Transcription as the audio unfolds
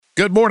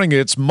Good morning.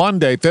 It's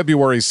Monday,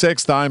 February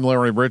 6th. I'm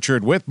Larry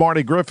Richard with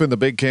Marty Griffin, the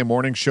Big K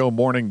Morning Show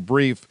Morning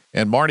Brief.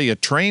 And Marty, a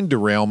train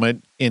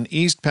derailment in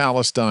East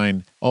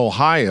Palestine,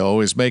 Ohio,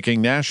 is making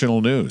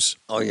national news.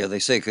 Oh, yeah. They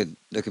say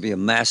there could be a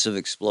massive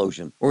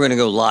explosion. We're going to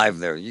go live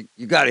there. You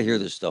got to hear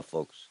this stuff,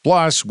 folks.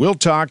 Plus, we'll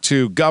talk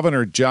to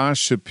Governor Josh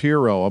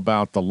Shapiro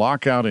about the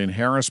lockout in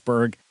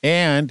Harrisburg,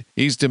 and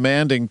he's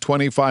demanding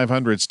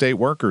 2,500 state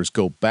workers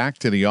go back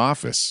to the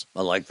office.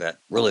 I like that.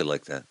 Really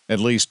like that. At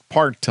least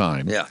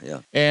part-time. Yeah.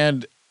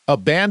 And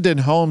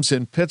abandoned homes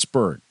in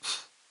Pittsburgh.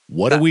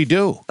 What do we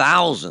do?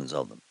 Thousands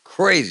of them.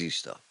 Crazy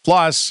stuff.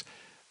 Plus,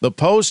 the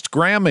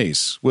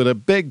Post-Grammys with a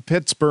big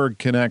Pittsburgh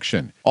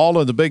connection.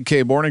 All in the Big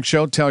K Morning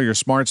Show. Tell your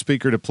smart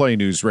speaker to play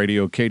News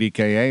Radio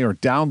KDKA or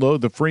download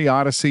the free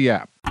Odyssey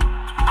app.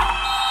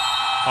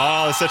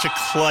 Oh, it's such a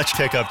clutch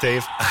pickup,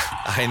 Dave.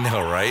 I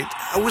know, right?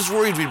 I was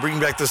worried we'd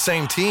bring back the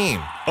same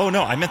team. Oh,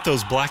 no, I meant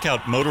those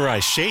blackout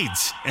motorized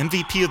shades.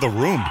 MVP of the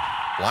room.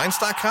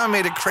 Blinds.com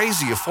made it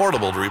crazy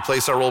affordable to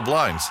replace our old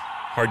blinds.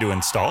 Hard to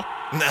install?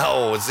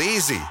 No, it's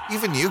easy.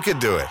 Even you could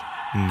do it.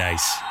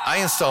 Nice. I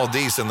installed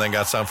these and then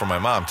got some for my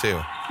mom, too.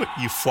 What,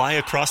 you fly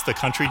across the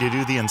country to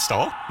do the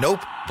install?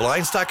 Nope.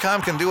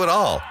 Blinds.com can do it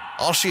all.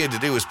 All she had to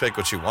do was pick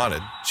what she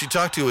wanted. She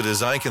talked to a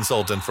design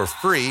consultant for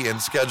free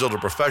and scheduled a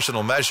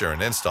professional measure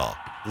and install.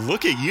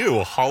 Look at you,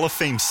 a Hall of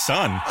Fame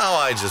son. Oh,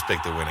 I just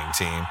picked the winning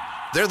team.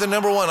 They're the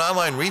 #1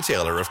 online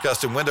retailer of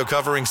custom window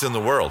coverings in the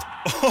world.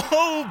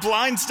 Oh,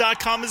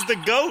 Blinds.com is the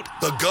GOAT.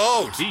 The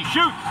GOAT! He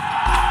shoots.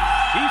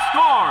 He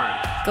scores.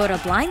 Go to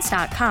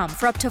Blinds.com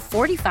for up to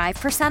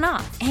 45%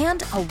 off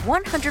and a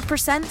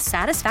 100%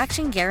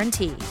 satisfaction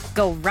guarantee.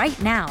 Go right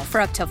now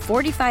for up to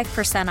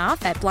 45%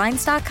 off at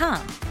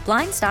Blinds.com.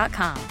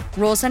 Blinds.com.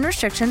 Rules and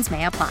restrictions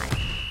may apply.